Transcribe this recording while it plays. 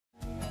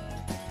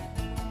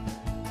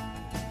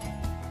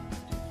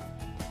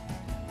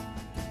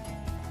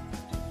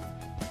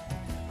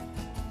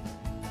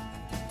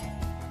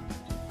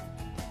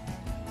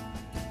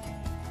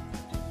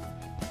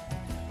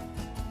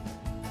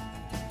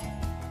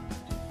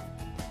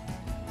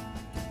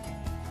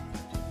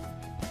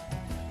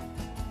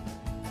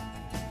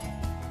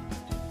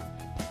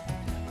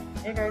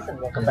Hey guys, and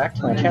welcome back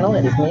to my channel.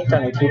 It is me,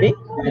 Donny TV,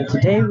 and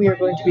today we are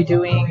going to be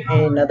doing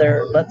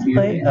another Let's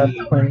Play of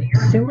Quinn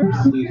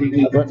Semmurs of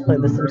Let's Play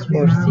The Sims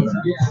 4 Seasons.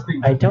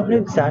 I don't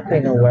exactly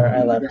know where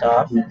I left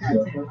off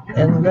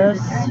in this.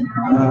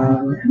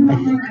 I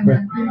think,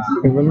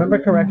 if I remember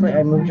correctly,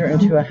 I moved her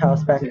into a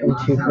house back into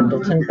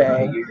Brindleton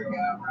Bay.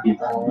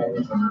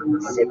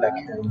 Let's see if I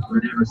can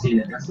see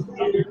if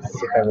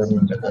I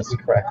remember this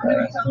correctly.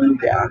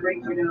 Yeah,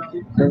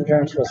 moved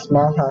her into a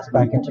small house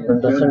back into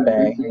Brindleton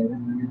Bay.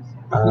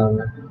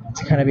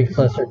 To kind of be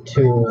closer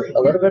to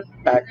a little bit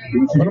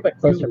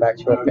closer back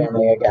to her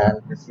family again.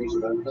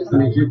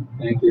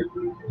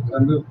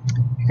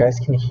 You guys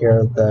can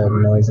hear the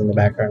noise in the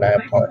background. I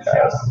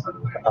apologize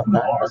about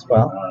that as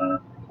well.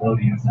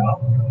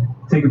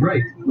 Take a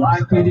break.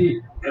 Live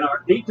PD in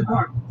our 8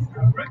 departments.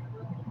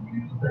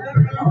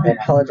 I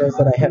apologize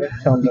that I haven't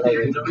filmed in a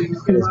week.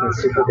 It has been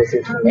super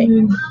busy for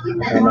me.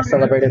 I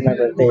celebrated my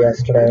birthday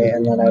yesterday,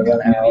 and then I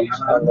went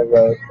out on the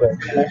road with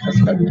my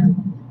husband.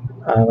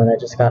 And I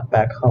just got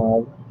back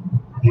home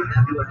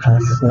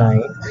last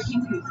night,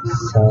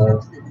 so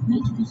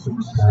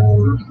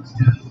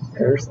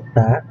there's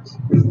that.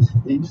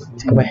 Let's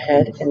go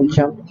ahead and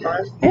jump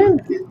on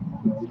in.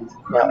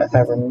 Now, if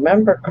I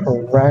remember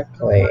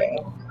correctly,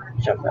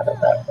 jump out of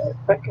that real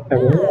quick. If I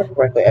remember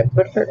correctly, I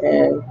put her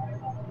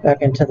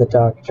back into the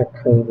Dr.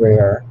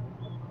 career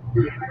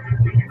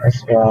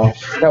as well.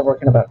 She's got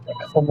working about a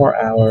couple more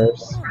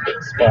hours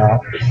as well.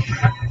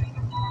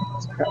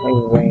 It's currently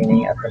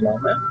raining at the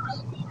moment.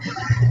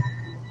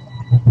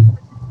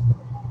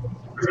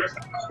 It's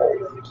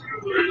cold.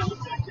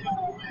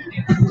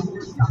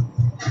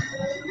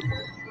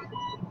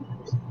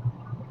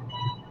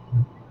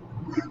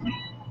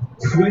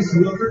 Swiss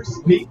lovers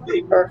meet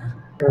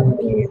Her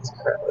needs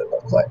currently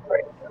look like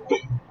right now.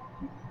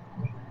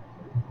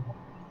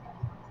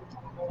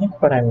 I think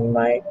what I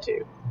might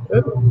do,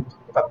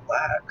 about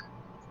black.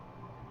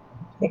 I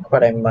think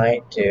what I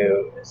might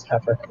do is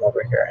have her come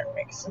over here and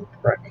make some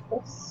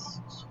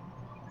breakfast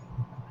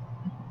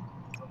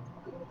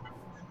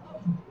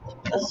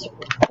as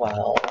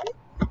well.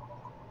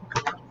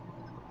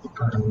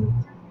 I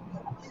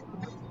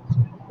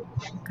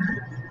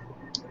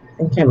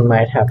think I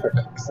might have her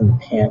cook some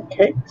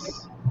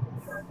pancakes.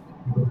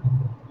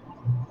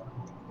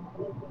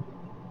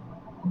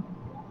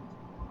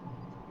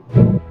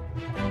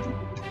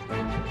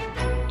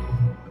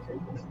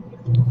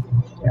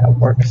 Yeah,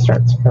 work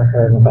starts for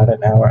her in about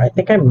an hour. I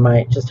think I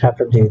might just have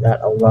her do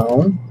that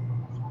alone.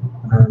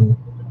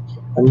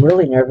 I'm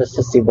really nervous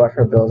to see what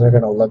her bills are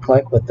going to look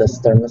like with this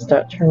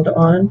thermostat turned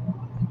on.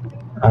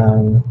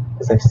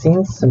 Because I've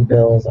seen some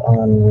bills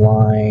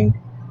online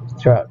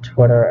throughout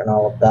Twitter and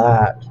all of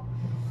that,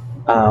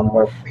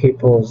 where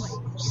people's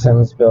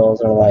Sims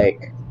bills are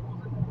like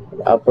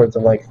upwards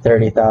of like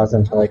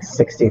 30,000 to like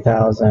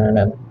 60,000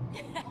 and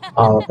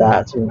all of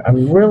that. So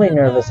I'm really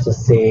nervous to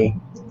see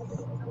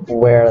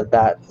where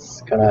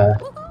that's gonna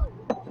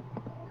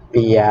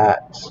be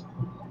at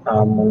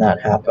when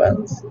that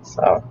happens.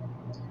 So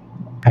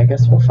I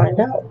guess we'll find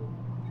out.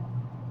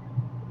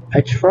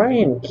 I try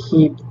and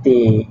keep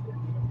the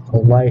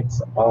lights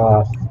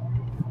off,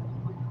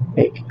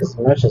 like, as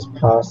much as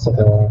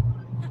possible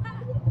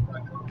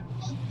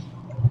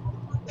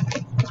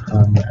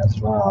as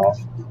well.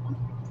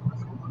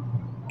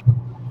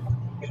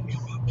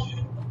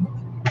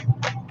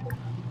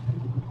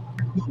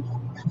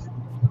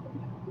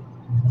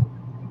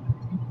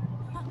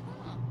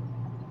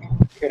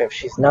 Good, if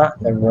she's not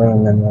in the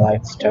room, then the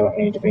lights don't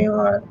need to be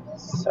on.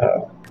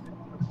 So,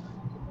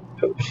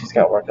 she's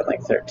got work in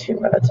like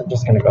 13 minutes. I'm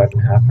just gonna go ahead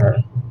and have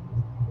her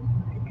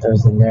put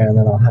those in there, and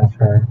then I'll have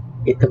her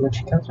eat them when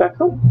she comes back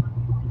home.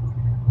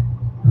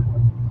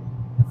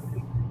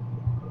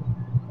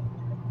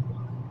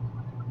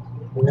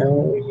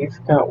 No,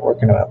 you've got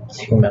work in about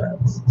 2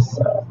 minutes,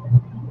 so.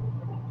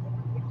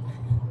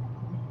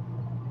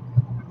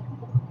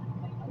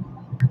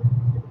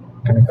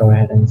 I'm gonna go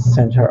ahead and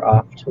send her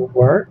off to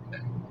work.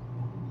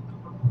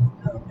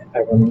 If I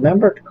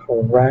remembered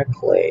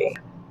correctly,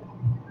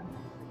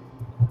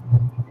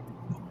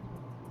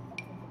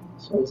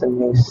 this one's a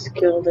new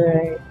skill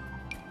day,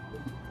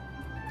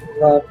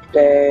 love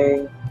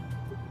day.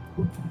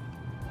 I'm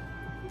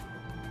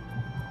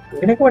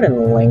gonna go ahead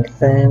and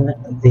lengthen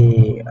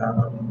the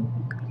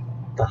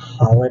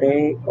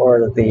holiday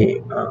or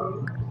the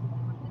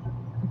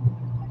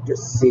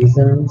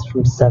seasons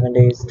from 7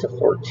 days to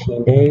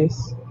 14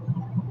 days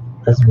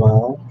as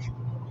well.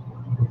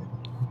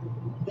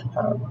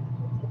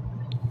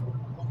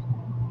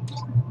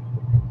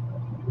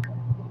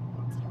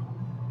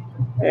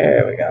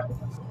 There we go.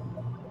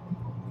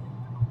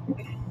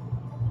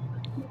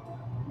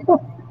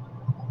 Cool.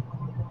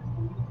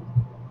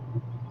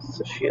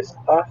 So she is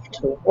off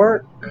to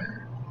work.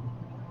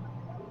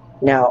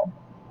 Now,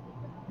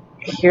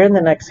 here in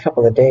the next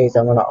couple of days,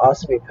 I'm going to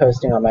also be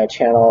posting on my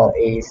channel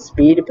a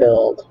speed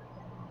build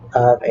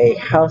of a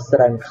house that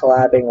I'm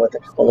collabing with a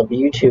couple of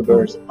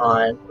YouTubers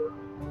on.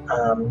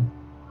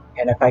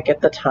 And if I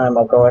get the time,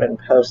 I'll go ahead and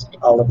post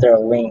all of their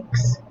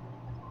links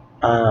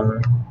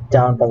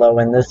down below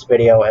in this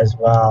video as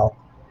well.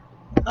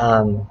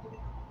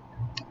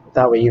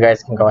 That way you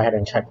guys can go ahead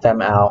and check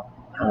them out.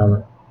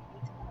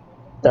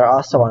 They're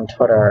also on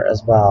Twitter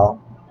as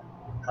well,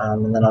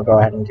 and then I'll go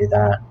ahead and do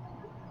that.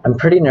 I'm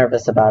pretty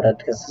nervous about it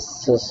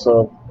because this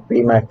will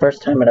be my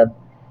first time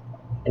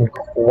in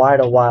quite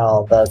a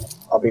while that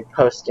I'll be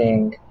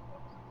posting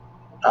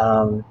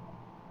a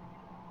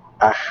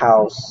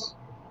house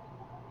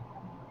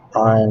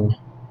on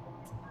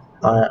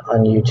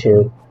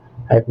YouTube.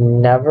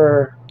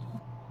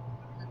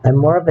 I'm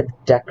more of a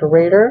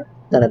decorator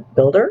than a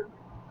builder.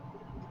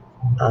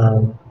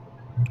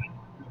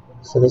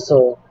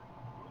 So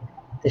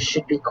this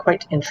should be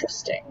quite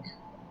interesting.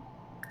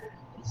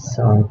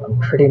 So I'm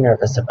pretty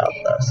nervous about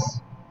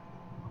this.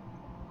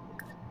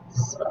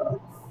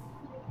 So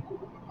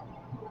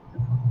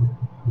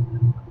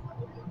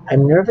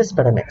I'm nervous,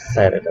 but I'm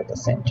excited at the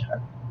same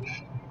time.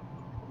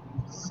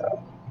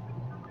 So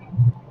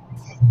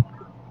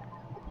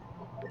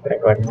I'm gonna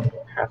go ahead and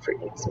have her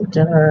eat some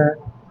dinner.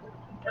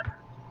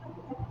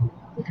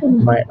 I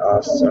might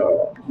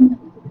also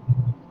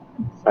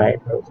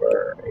fight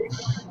over a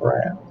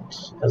friend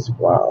as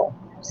well.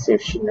 See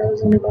if she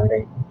knows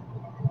anybody.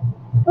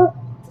 Oh.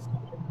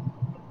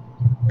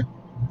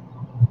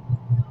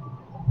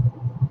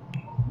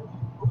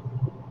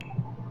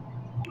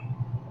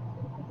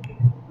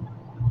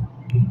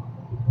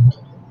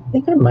 I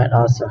think I might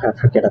also have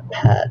her get a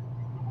pet.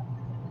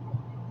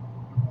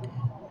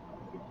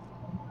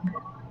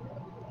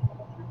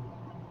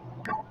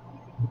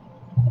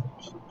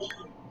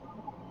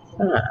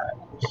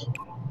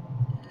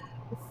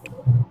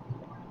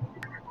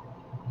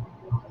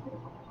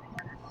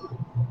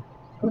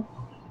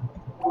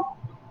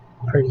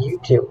 What are you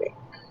doing?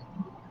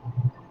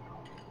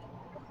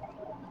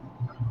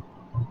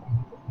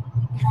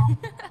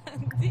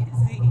 I'm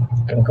dizzy.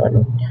 I'm gonna go ahead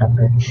and have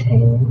her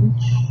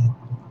change.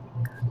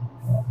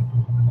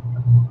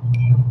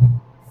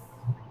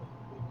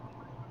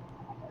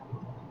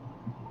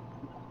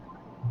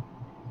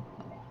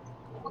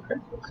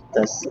 Put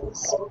this in the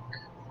sink.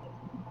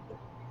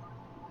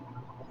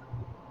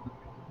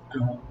 I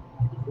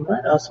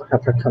might also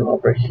have her come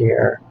over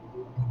here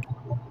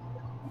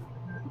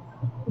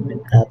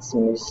and add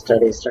some new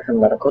studies to her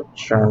medical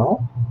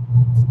journal.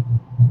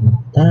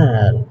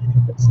 Then,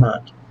 if it's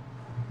not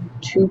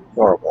too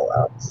horrible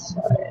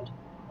outside,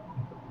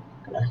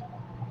 I'm gonna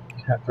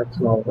have her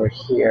come over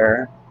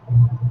here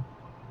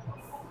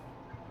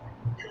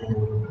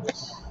and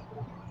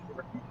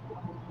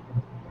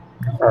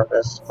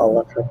harvest all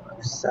of her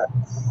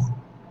sets.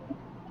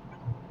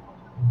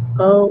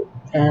 Oh,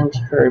 and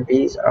her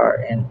bees are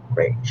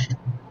enraged.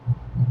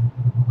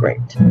 Great.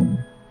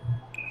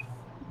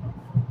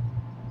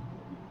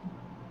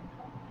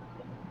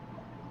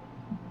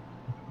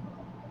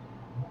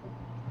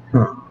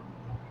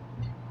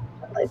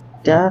 I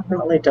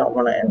definitely don't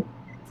want to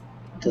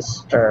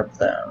disturb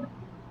them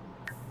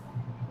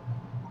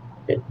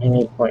at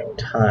any point in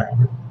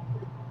time.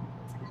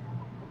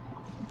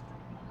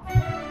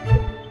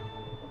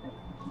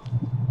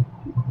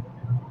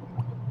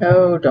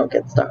 Oh, don't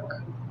get stuck.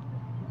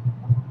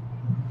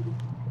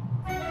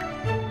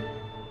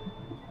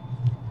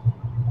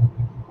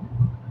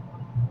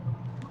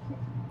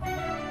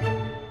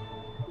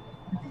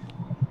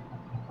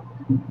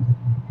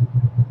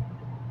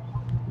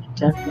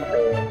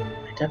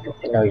 I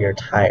definitely know you're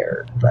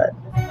tired, but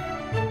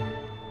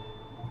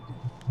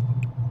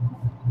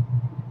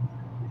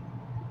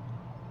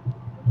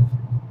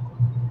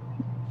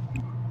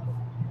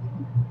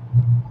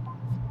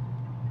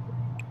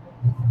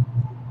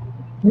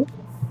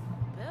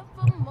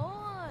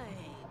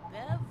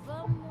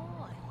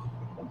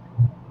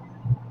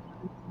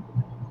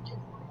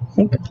I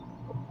think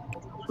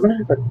I'm gonna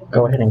have to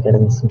go ahead and get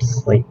in some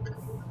sleep.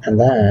 And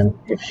then,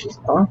 if she's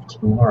off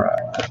tomorrow,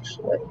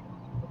 actually,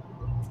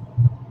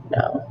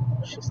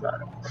 no, she's not.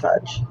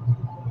 Fudge.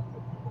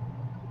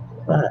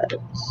 But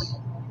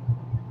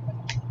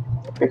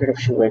I figured if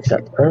she wakes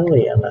up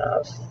early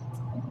enough,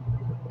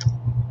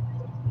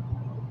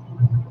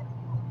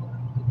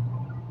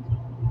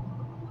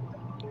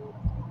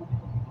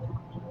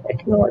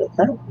 ignore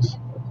that.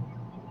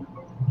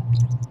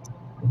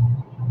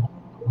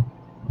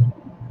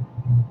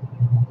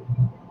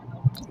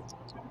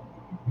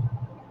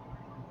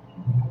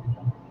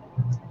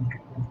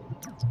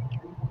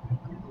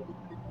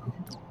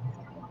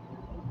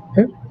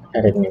 Oop,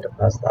 I didn't mean to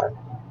pause that.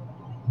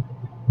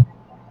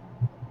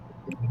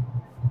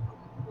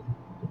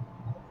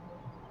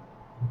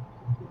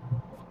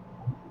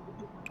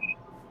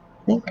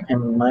 I think I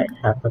might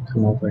have to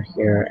come over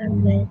here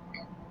and make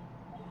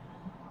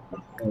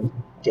a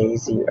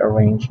daisy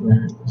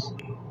arrangement.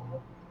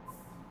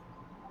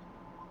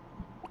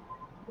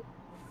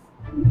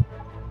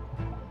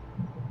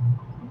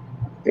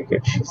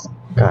 Figured she's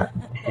got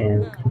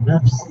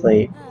enough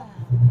sleep.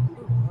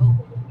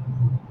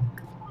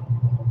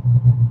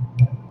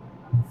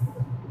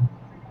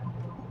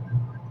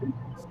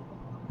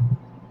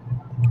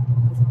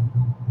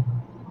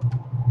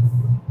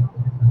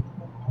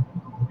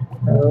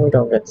 Oh,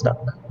 don't get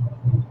stuck.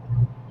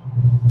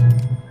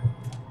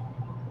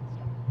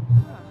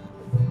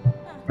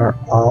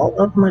 all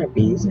of my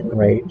bees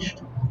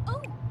enraged?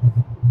 Oh.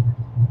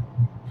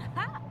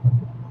 Ha.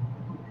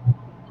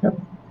 Yep.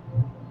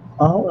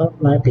 All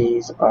of my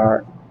bees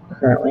are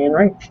currently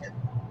enraged.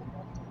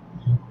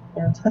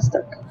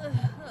 Fantastic.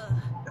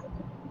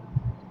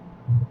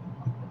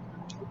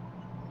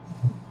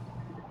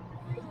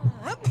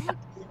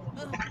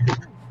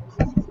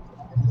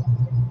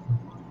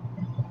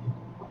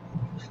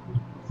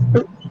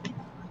 Oop,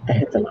 I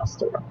hit the mouse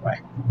the wrong way.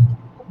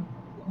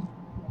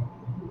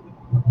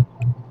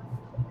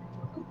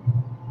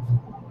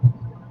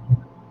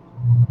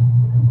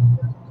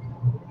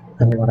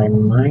 And what I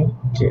might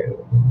do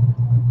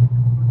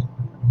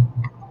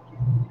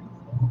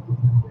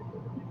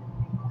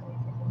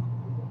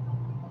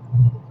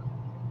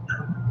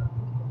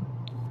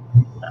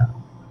Smind?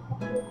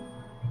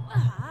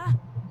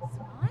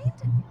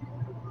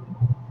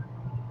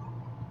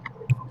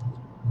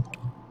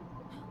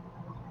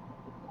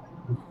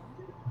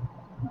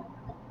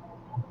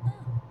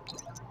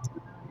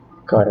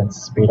 go ahead and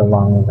speed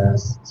along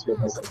this. Speed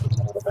this up a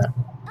little bit.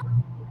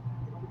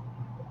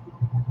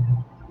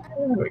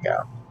 There we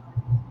go.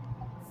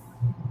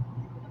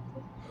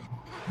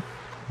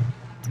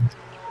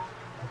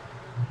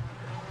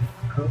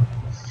 Oh,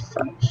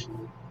 such.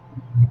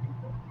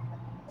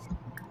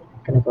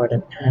 Gonna go ahead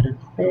and add a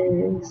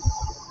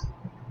face.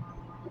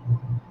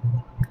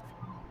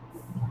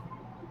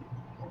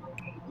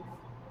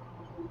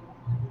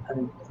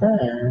 And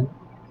then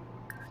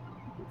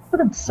go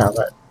ahead and sell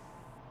it.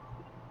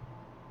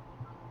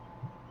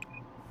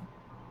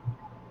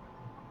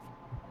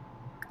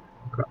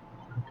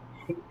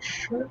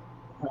 Sure.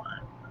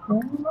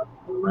 Oh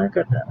my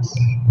goodness.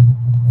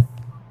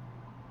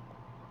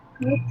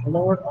 Good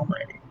Lord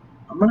Almighty.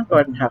 I'm gonna go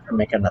ahead and have her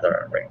make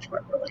another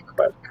arrangement really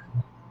quick.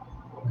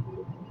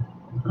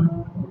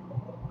 I'm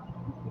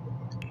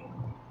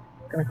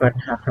gonna go ahead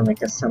and have her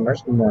make a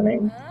Semmurs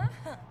morning.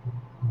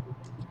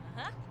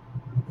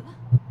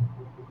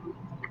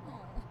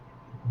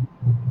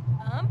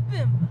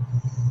 Bimba.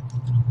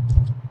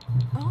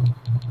 Oh.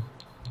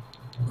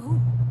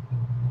 Ooh.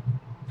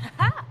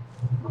 Ha.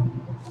 Ooh.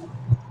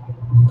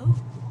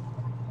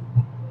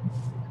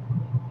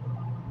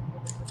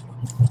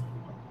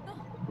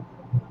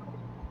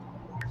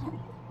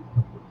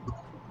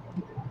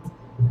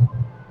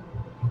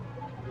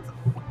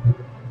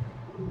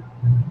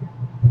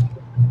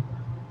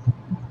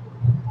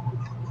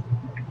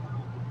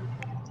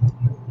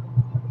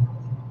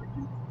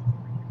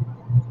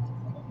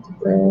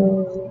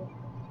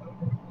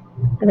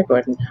 I'm gonna go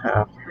ahead and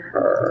have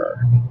her.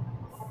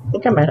 I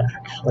think I might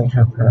actually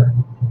have her.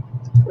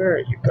 Where are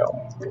you going?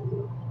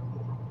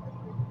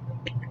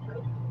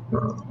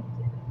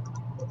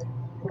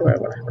 What do I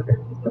want to have her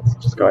do? Let's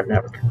just go ahead and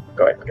have her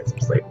go ahead and get some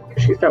sleep.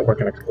 She's got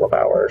work in a couple of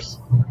hours.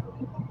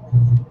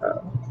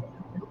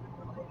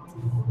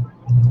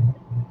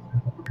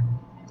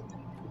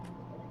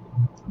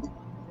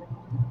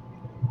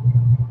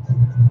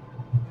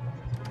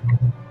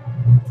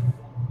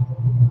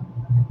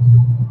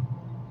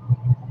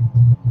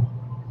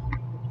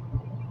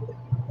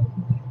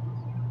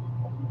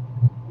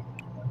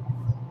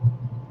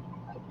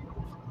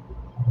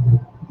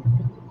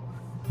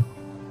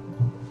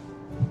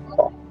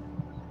 Cool.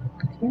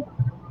 Okay.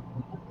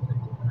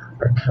 Have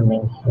her come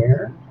in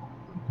here.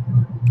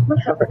 I'm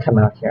gonna have her come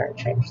out here and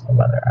change the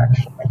weather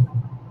actually.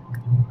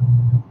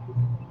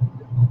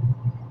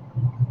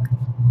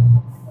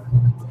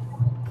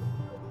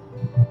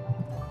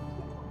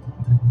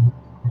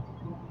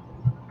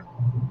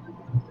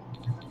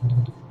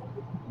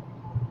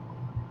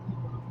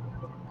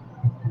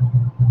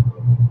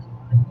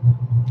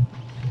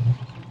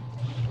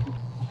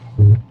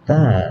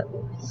 Then,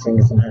 seeing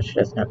as how she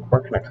doesn't have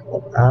work in a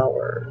couple of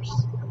hours,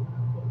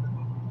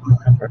 I'll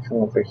have her come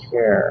over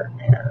here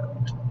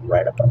and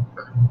write a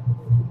book.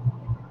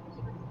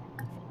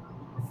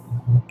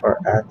 Or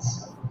add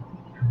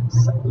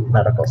some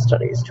medical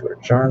studies to her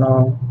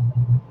journal.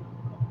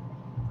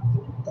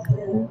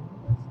 And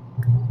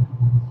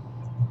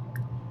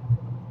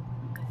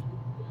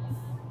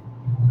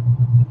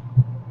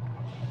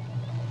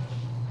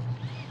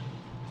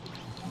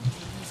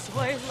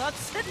Soy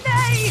loves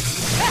today.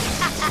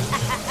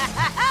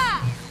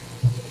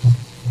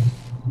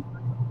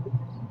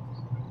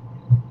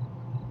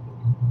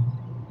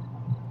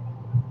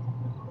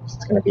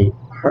 it's going to be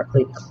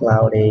partly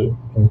cloudy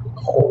and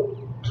cold,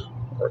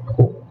 or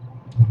cool.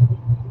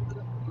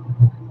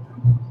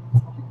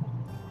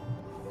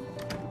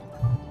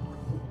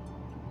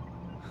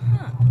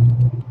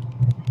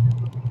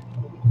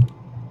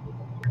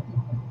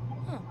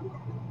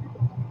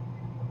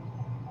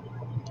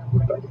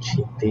 I'm going to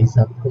cheat these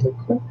up really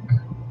quick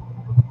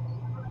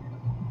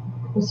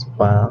as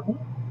well.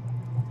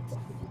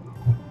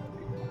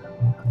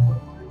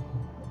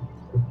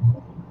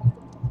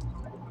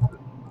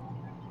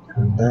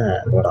 And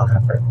then what I'll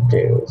have her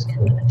do is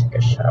come in and take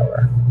a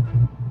shower.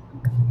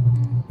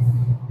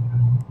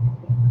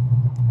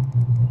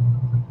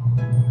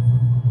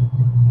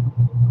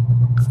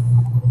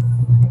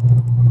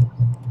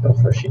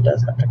 Before she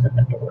does have to come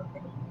into work.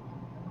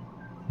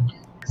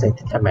 because I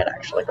think I might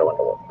actually go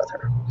into work with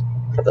her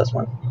for this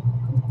one.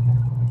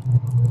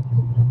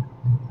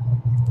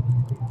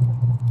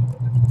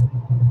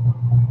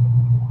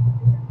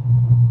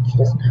 She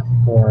doesn't have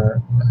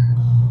work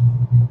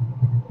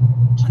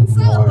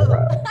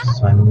tomorrow,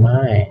 so I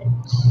might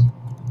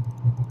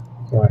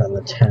go out on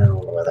the town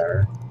with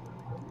her.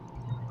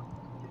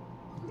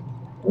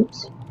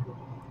 Oops.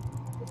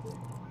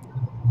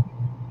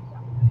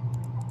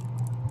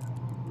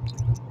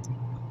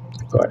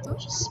 Go ahead and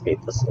just speed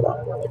this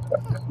along really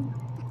quick.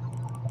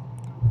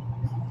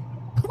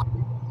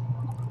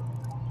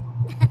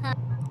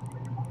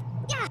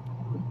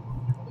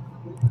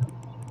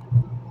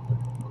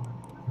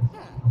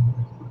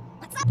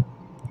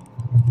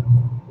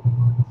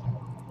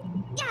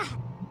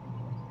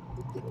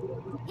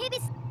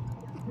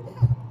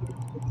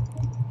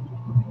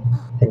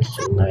 I think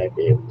she might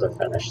be able to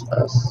finish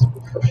this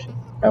before she...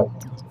 Oh.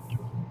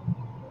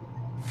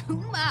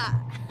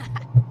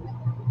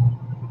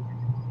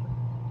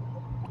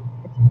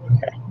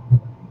 Okay.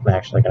 I'm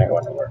actually going to go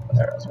into work with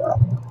her as well.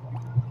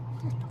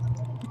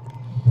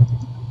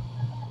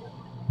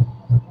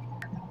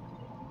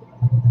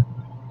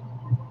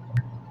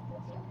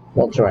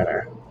 We'll join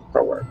her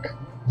for work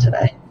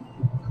today.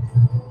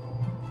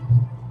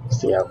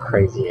 See how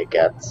crazy it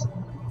gets.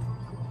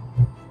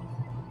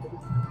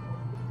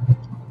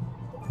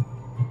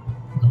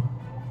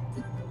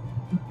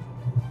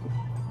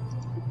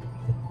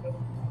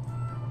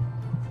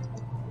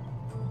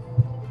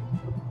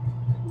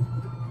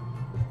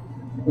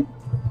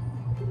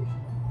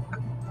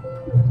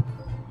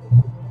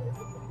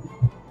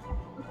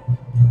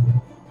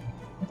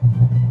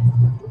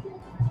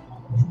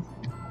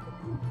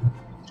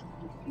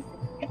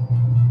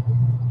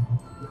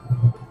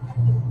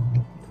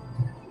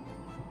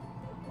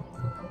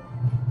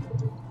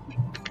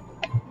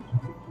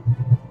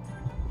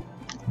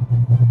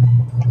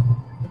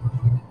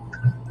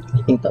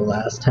 I think the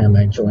last time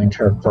I joined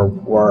her for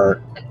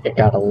work, it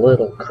got a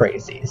little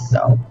crazy,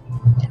 so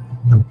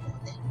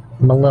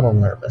I'm a little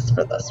nervous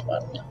for this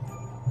one.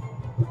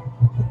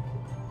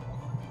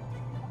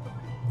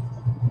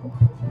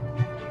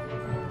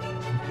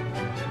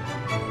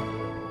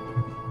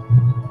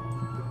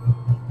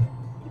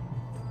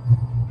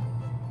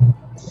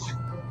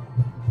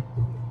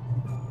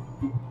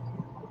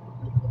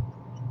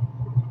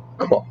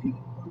 Cool.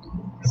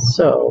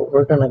 So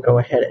we're gonna go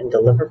ahead and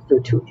deliver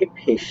food to a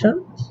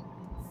patient.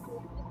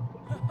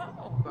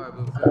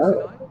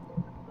 Oh,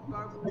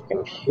 my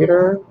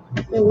computer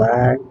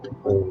lagged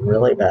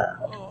really bad.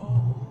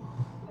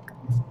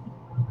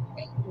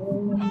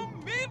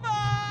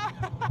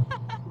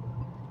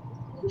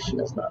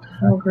 Patient is not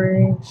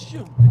hungry.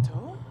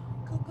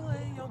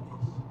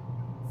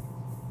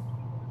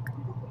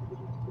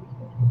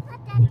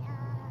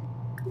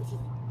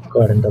 Go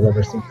ahead and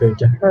deliver some food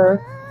to her.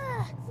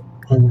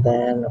 And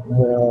then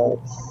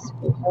we'll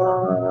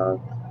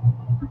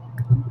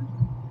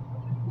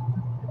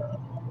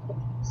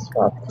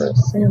swap for a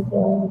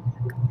sample.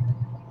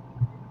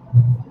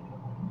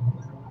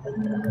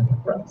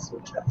 And run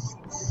some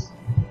tests.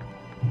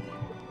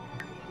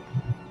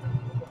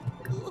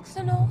 Looks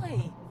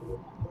annoying.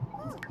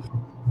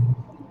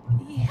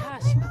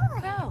 Yes,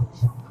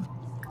 gosh.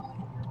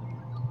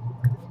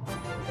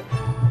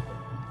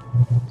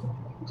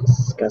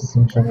 Discuss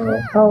some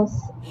general health.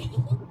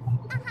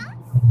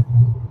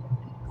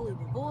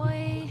 Little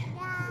boy.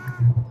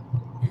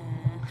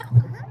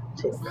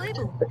 Take the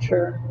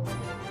temperature.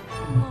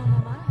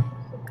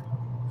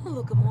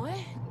 Look, boy.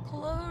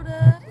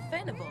 Clota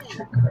Fanable.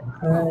 Check her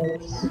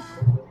eyes.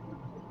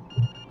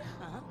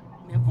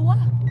 Never what?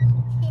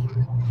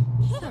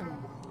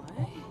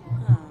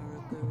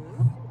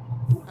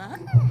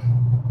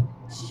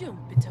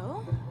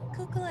 Shumpito,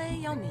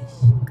 Kukle Yomish.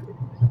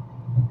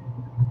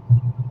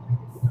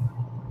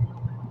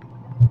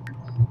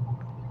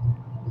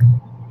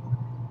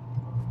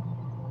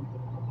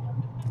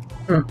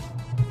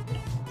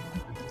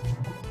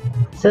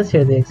 It says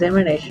here the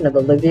examination of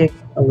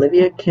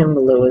Olivia Kim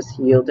Lewis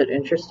yielded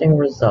interesting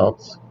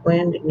results.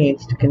 Quinn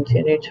needs to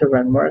continue to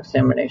run more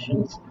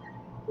examinations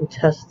and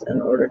tests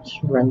in order to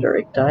render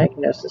a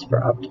diagnosis for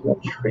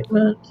optimal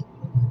treatment.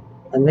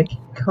 And Mickey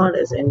Khan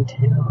is in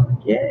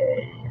town.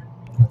 Yay!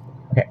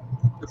 Okay,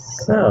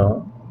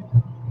 so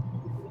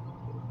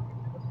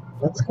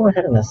let's go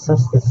ahead and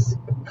assess this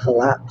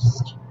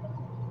collapsed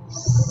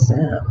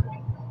sim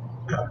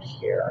out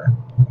here.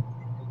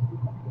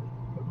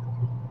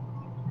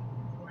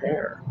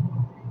 Where?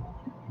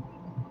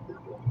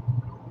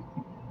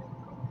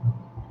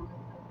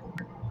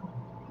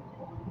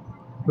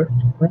 Where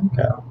did Quinn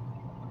go?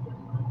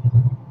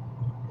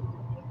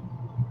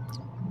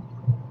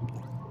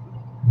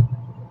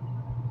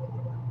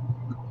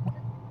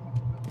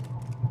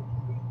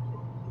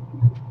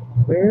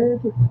 Where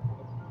did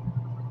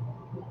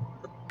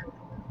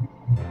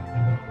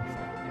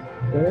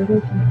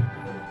he?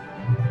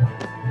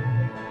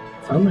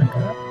 Oh my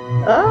god.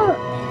 Ah!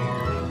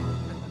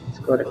 Let's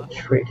go to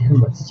treat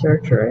him with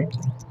surgery.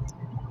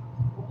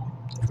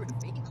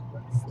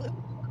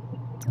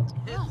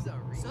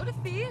 So to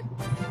fear.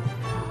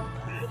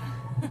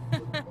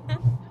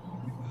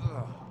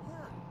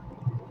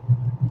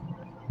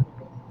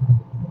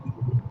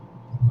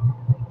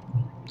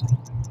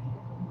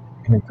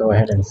 gonna go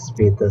ahead and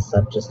speed this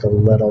up just a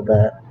little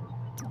bit.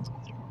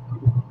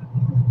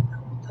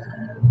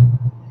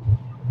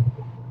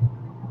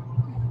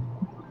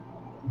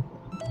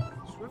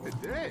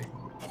 Swift day.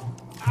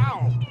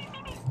 Ow!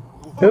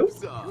 Oop.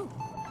 Whoopsa! Ooh.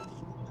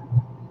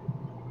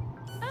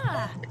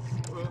 Ah.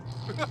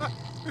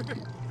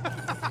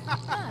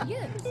 Ah,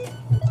 yes.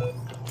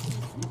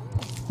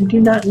 You do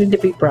not need to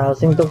be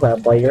browsing the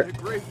web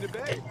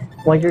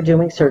while you're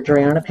doing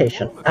surgery on a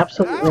patient.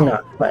 Absolutely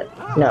not, Quinn.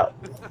 No.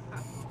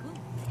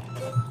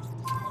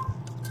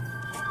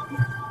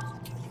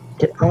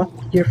 Get off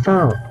your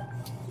phone.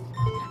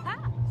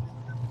 Aha.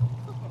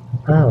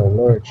 Oh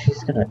Lord,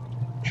 she's gonna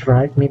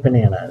drive me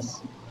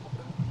bananas.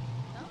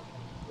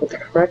 With the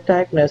correct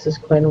diagnosis,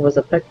 Quinn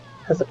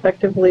has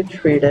effectively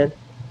treated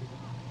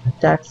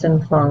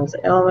Daxton Fong's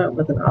ailment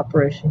with an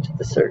operation to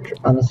the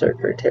on the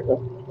surgery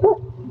table.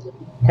 Cool.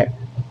 Okay,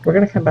 we're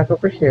gonna come back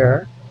over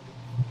here.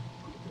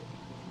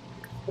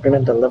 We're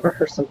gonna deliver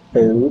her some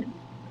food,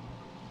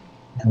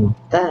 and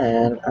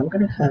then I'm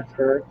gonna have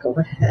her go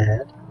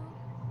ahead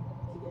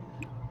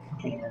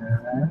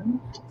and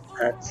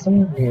add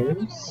some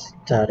new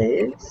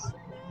studies,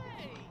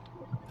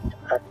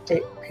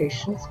 update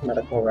patients'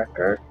 medical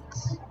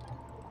records,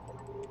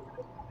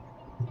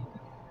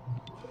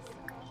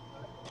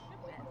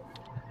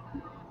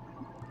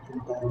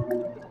 and then we're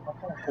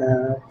gonna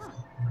have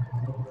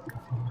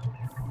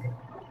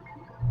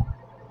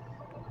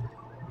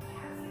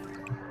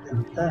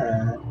and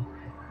then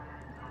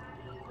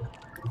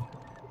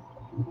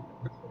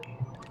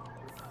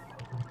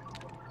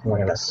we're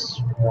gonna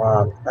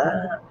swab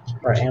that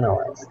or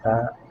analyze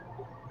that.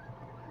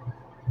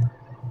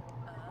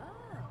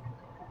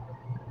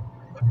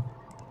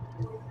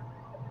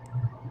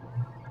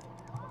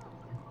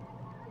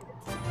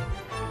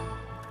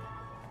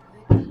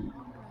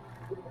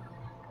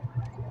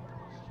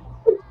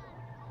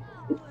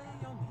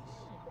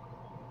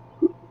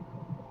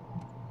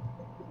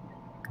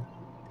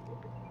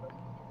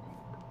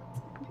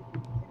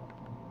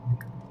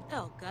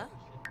 Elka.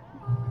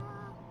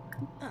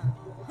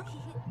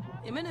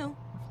 Imenu.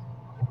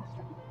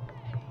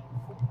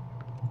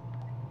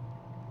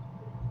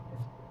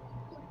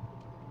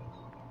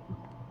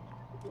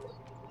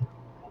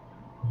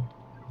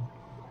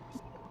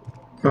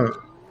 Hmm.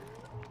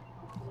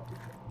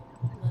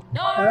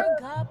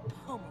 Lenarga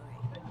Pomeri.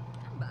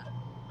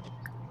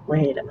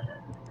 Wait a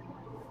minute.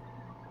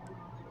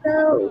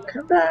 No,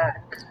 come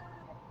back.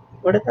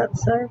 What did that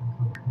say?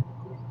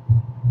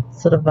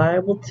 So the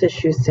viable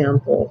tissue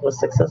sample was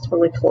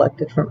successfully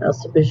collected from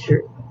Elsa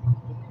Bjersen?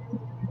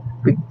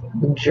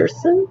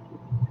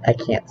 I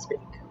can't speak.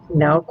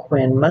 Now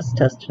Quinn must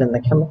test it in the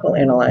chemical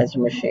analyzer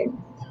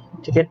machine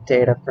to get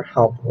data for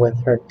help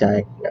with her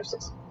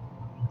diagnosis.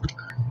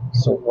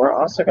 So we're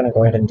also going to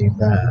go ahead and do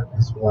that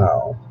as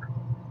well.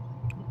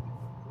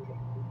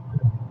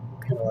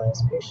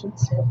 Analyze patient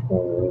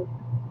sample.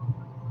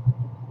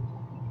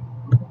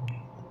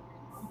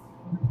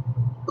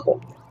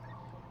 Cool.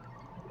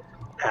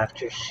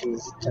 After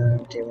she's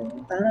done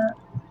doing that,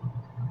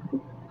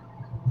 Oh.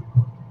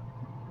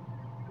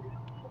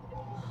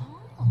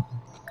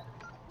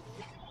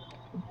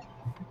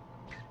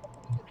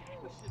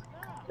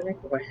 I'm going to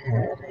go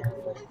ahead and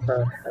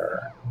refer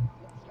her.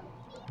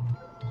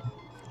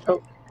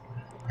 Oh,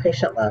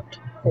 patient left.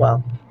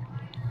 Well,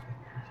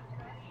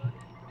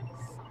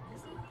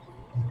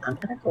 I'm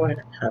going to go ahead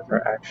and have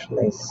her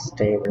actually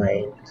stay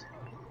late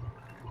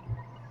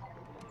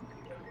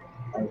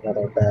a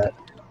little bit.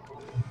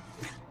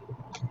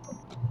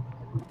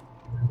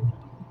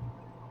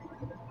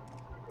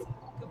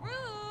 Guru.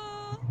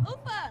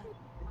 Upa.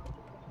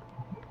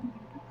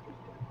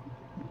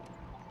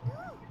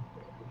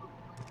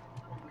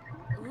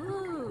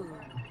 Ooh.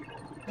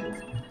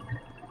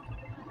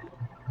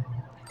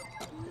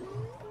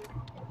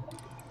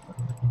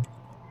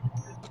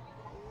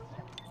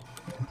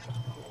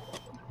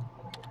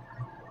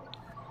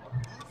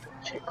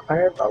 She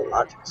acquired the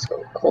logic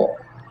skill. Cool.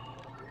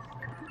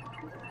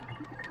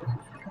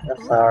 The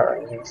flower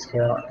arranging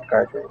skill and the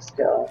gardening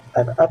skill.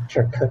 I've upped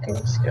your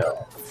cooking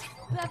skill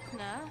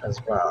Bethna. as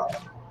well.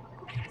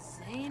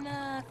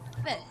 Zaina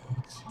Fetch.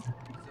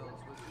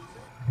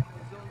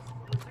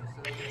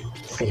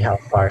 See how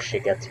far she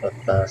gets with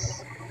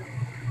this.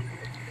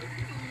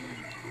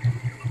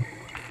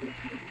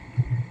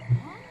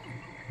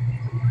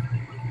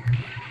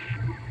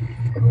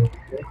 Oh.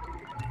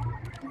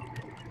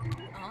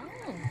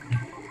 Oh.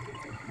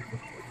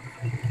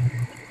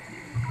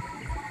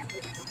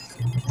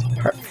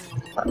 Perfect.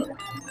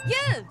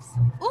 Gives.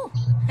 Ooh.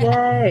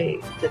 Yay!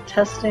 The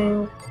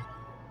testing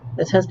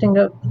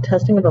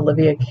of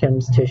Olivia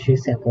Kim's tissue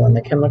sample in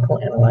the chemical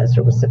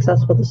analyzer was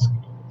successful. The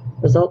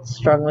results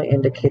strongly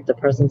indicate the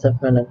presence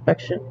of an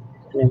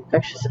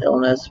infectious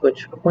illness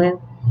which Quinn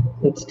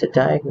needs to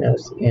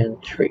diagnose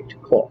and treat.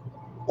 Cool.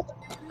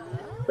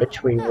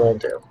 Which we will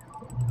do.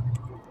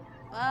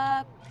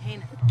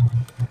 Painful.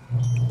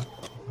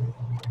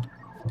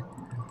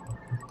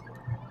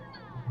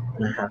 I'm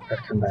gonna have her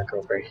come back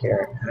over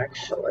here and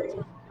actually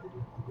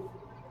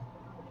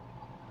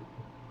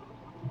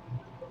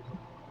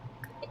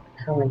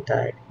Compelling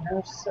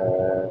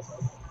diagnosis.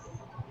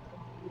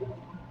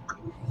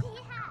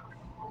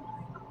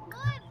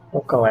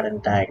 We'll go ahead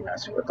and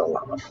diagnose her with the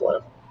llama flu.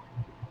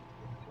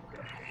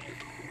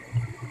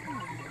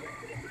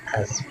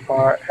 As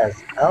far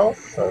as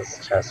Elsa's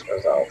test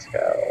results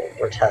go,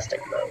 we're testing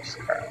those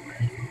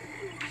currently.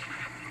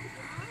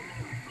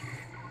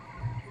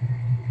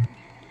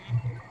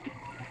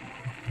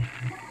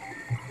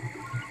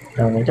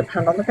 Don't need to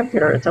pound on the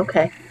computer, it's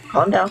okay.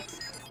 Calm down.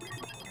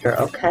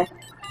 You're okay.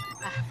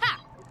 Aha!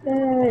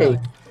 Yay! Good.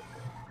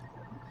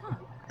 Huh.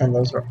 And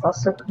those are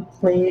also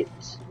complete.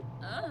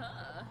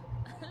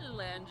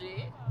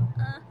 Langy.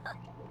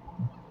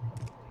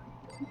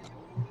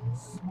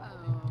 Spoon,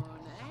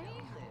 eh?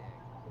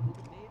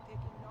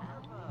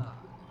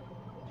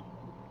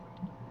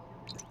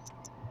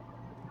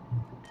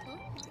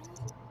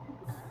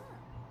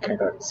 I'm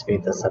going to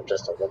speed this up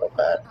just a little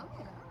bit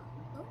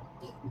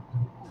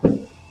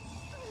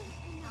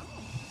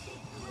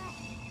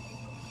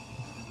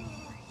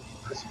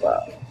as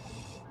well.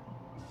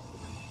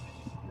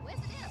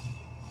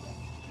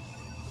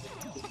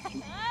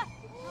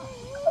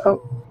 Oh,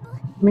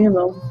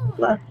 Milo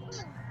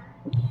left.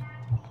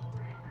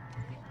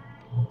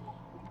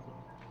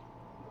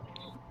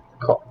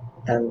 Cool.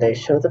 And they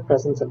show the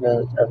presence of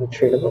a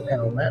treatable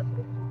ailment,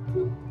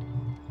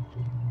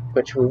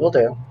 which we will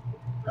do.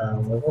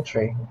 We will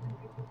treat.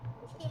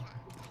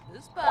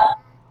 Uspa.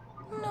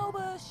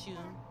 Noba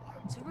shun.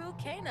 Turu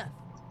Kana.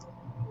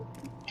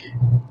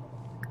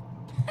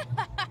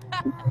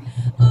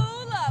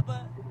 Ooh,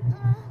 lava.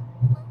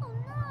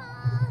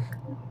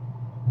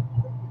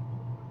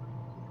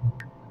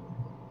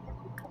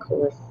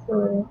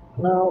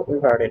 No,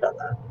 we've already done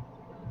that.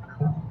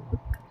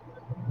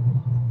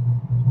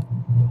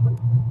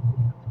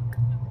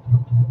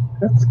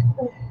 Let's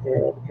go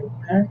ahead and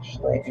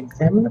actually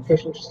examine the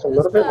patient just a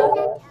little bit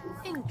more.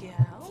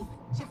 Ingao.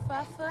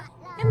 Jafafa.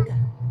 Imga.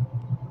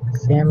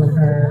 Examine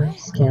her,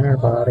 scan her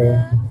body.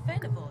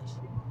 Fanavosh.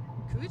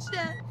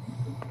 Kuchda.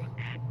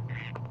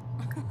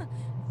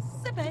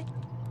 Sipe.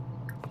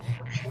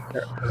 Check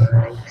her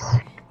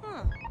eyes.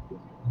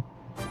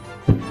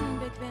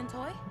 Big Van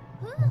Toy.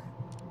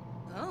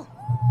 Oh.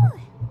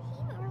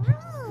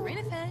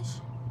 Rain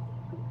fish.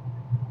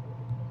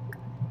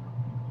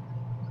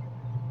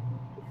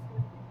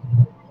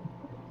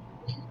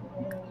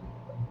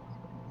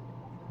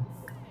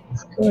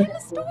 Let's go In ahead. the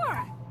store.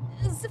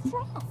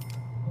 Zifron.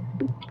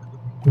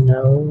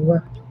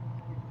 No.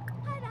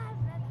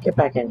 Get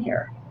back in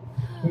here.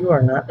 You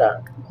are not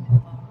done.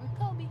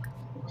 Kobe.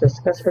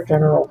 Discuss her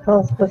general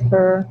health with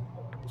her.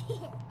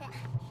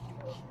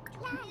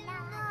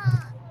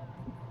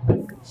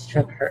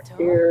 Check her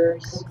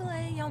ears.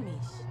 Kukale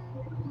Yomish.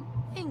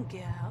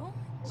 Ingao.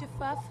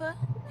 Jafafa.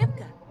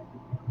 Imka.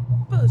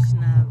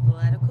 Bushna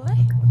Vladikoi.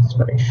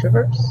 Sweaty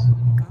shivers.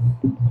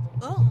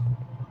 Oh.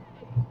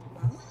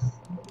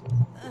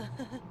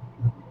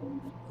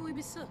 We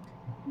be sook.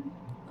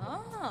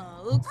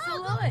 Oh,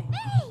 Uxaloy.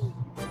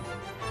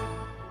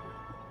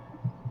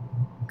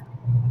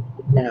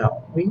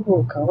 Now, we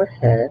will go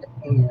ahead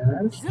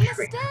and treat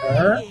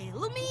her. Zimastay.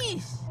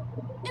 Lumish.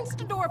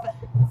 Instadorba.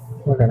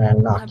 We're going to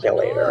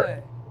inoculate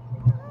her.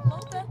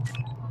 Okay.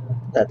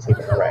 That's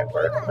even the right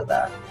word for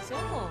that. So.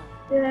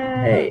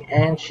 Yay!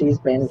 And she's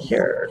been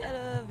cured.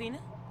 Vina.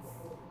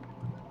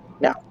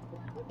 Now,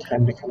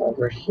 time to come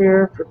over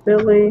here for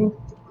Billy.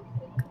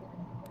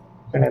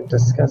 We're going to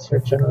discuss her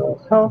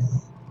general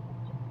health.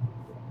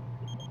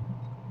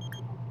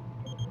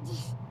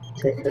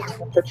 Take her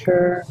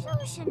temperature.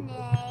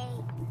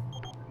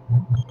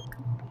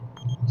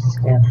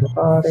 Scan her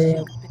body.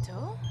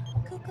 Pito.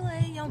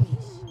 Kukale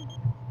Yomish.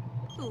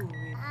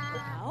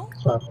 Uribao.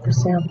 Swab her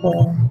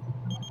sample.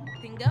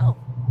 Bingo.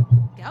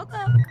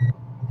 Galga.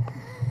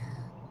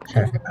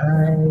 Check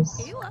eyes.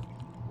 Kayla.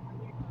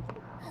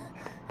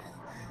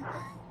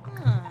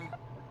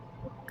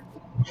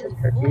 Check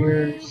her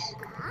ears.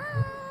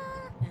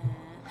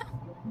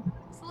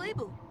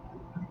 Slabu.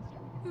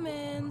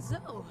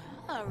 Manzo.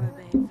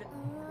 Arabe.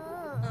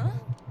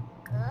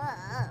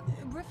 Huh?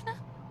 Brifna?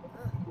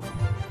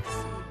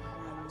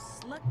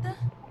 Slugda?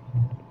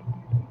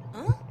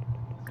 Huh?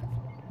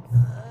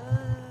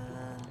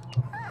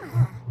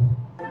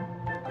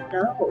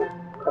 No.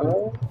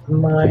 Oh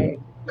my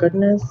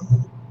goodness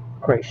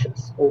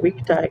gracious. A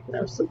weak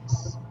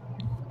diagnosis.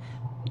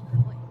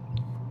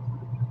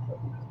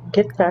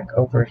 Get back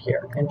over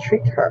here and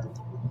treat her.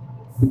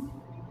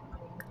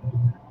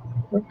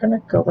 We're gonna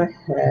go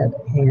ahead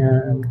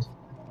and,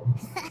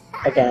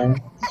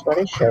 again,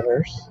 sweaty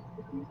shivers.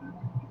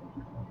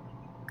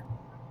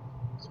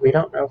 So we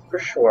don't know for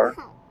sure.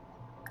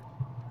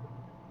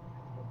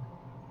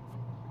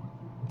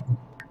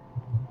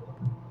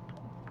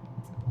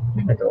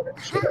 I'm gonna go ahead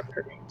and check up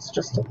her needs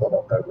just a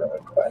little bit really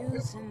quick.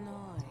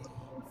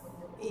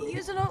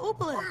 Usino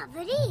Upala.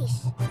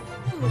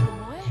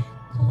 Upamoy.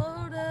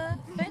 Cloda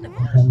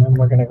Fanavosh. And then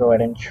we're gonna go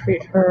ahead and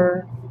treat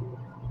her.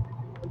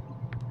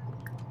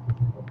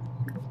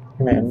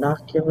 We're gonna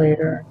inoculate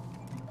her.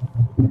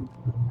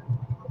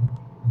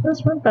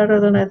 This went better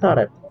than I thought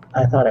it would.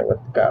 I thought it would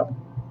go.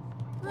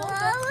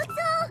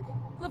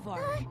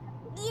 Lavar.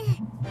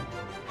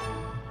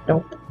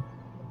 Nope.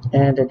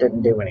 And it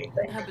didn't do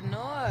anything.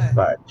 Habanor.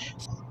 Fudge.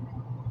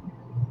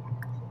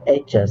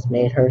 It just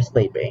made her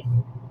sleepy.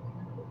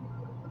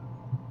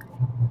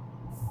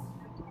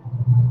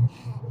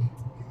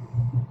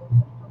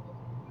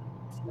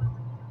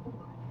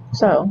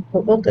 So,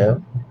 what we'll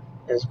do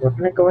is we're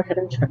going to go ahead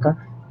and check on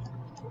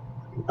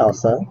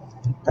Elsa,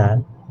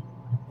 then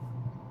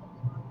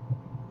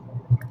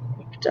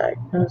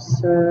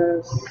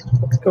diagnosis.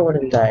 Let's go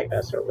ahead and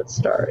diagnose her with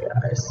starry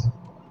eyes.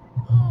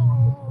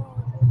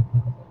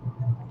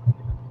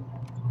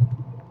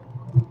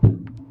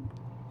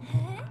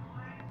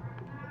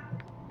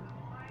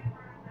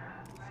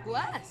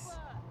 Glass.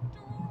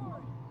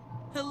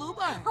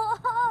 Halubar.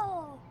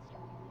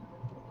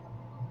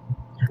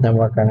 And then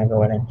we're going to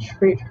go ahead and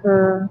treat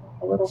her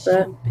a little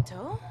bit.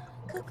 Shumpito.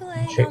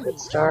 Kukule Treat with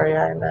starry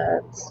eye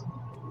meds.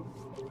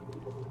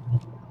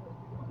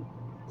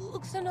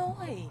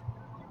 Uxanoi.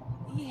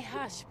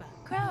 Yehashba.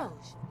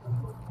 Crouch.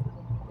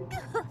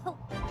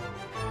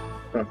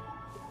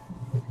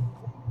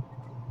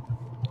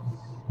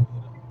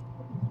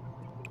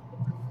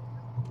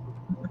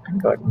 I'm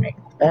going to make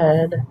the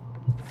bed.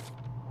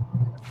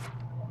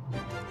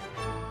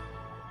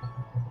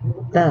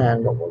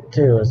 Then what we'll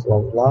do is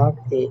we'll log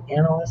the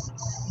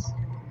analysis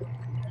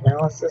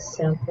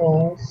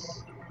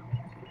samples.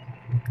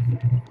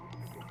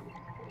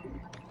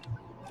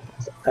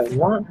 So I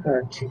want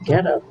her to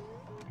get a,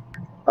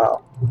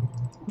 well,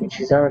 I mean,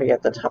 she's already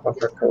at the top of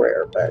her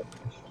career, but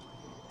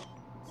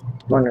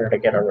I want her to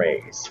get a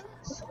raise.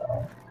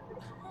 So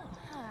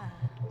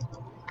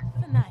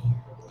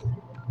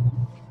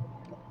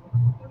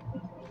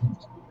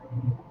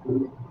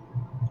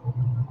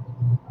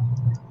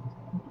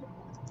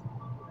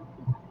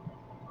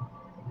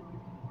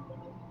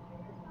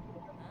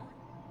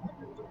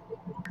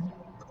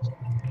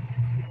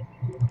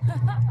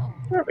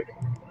there we go.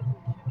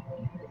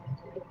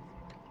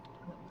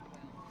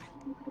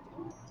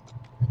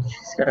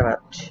 She's got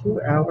about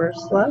 2 hours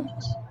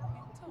left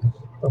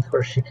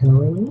before she can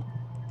leave.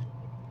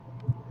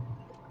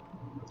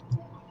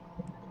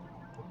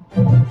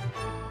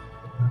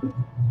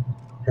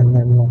 And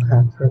then we'll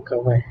have her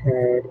go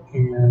ahead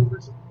and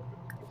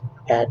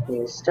add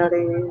new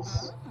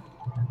studies.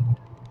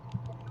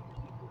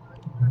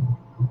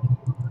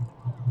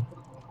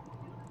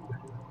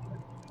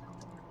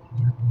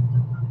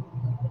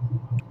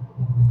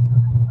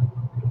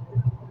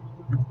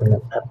 And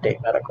then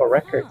update medical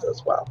records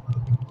as well.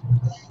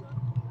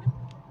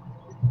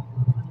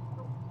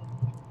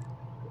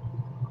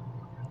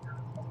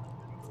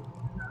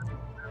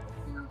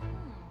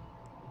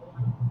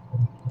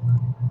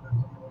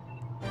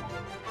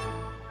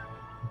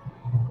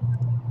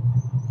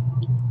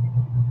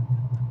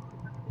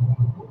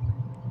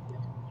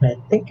 And I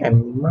think I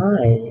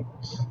might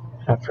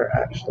have her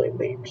actually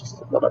leave just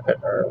a little bit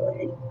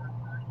early.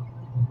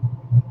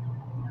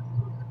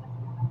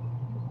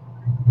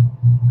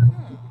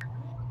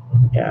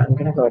 Yeah, I'm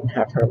gonna go ahead and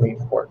have her leave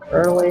work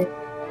early.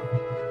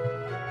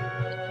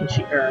 And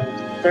she earned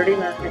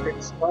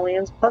 3,900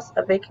 simoleons plus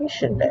a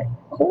vacation day.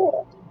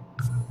 Cool.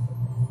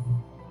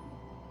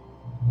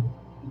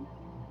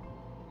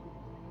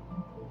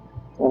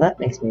 Well, that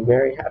makes me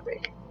very happy.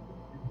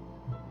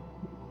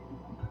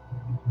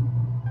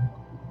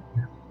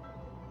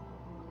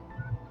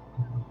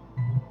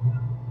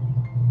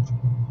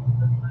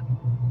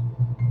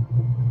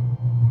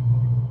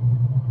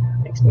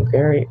 Makes me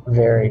very,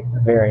 very,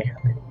 very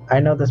happy. I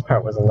know this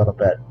part was a little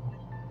bit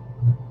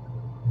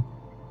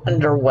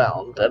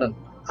underwhelmed, and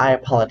I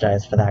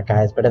apologize for that,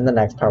 guys, but in the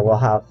next part we'll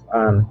have,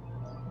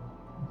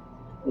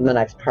 in the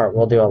next part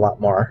we'll do a lot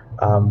more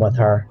with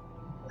her.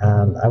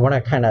 I want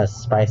to kind of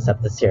spice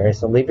up the series,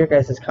 so leave your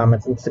guys'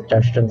 comments and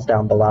suggestions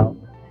down below,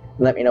 and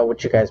let me know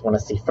what you guys want to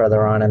see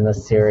further on in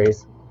this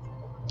series.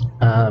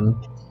 As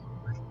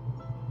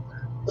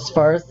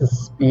far as the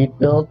speed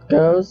build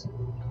goes,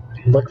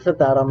 look for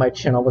that on my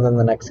channel within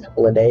the next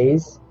couple of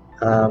days.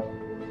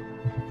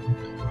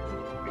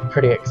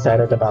 Pretty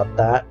excited about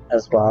that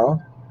as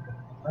well.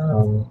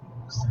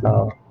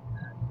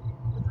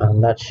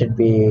 That should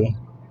be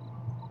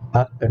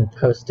up and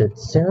posted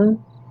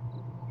soon.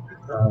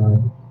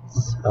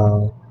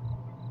 So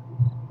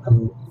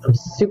I'm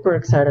super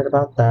excited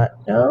about that.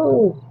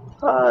 No,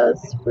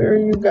 pause. Where are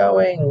you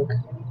going?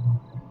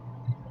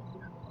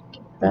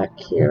 Get back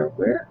here.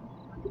 Where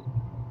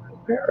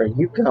are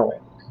you going?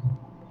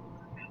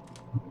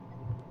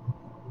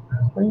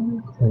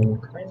 Quinn.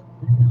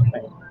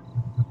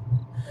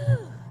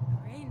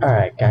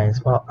 Alright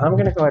guys, well I'm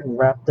going to go ahead and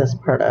wrap this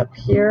part up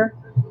here.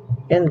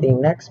 In the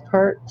next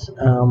part,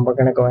 we're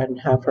going to go ahead and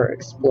have her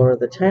explore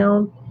the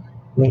town,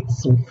 meet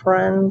some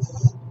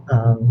friends,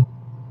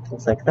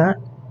 things like that.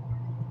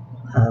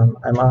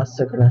 I'm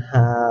also going to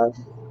have,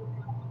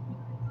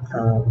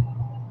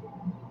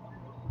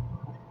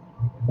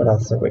 what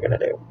else are we going to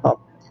do? Oh,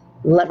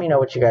 let me know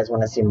what you guys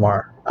want to see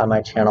more on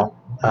my channel,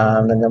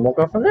 and then we'll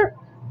go from there.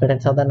 But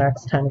until the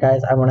next time,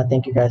 guys, I want to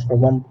thank you guys for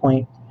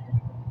 1.8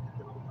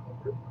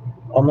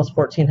 almost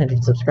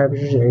 1,400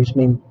 subscribers, which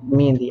mean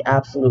the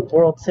absolute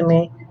world to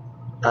me.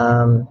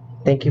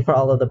 Thank you for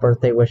all of the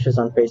birthday wishes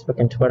on Facebook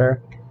and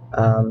Twitter.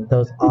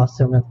 Those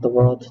also meant the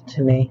world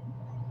to me.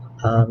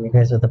 You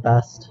guys are the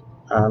best.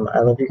 I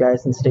love you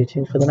guys, and stay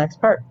tuned for the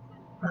next part.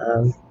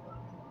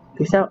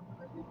 Peace out.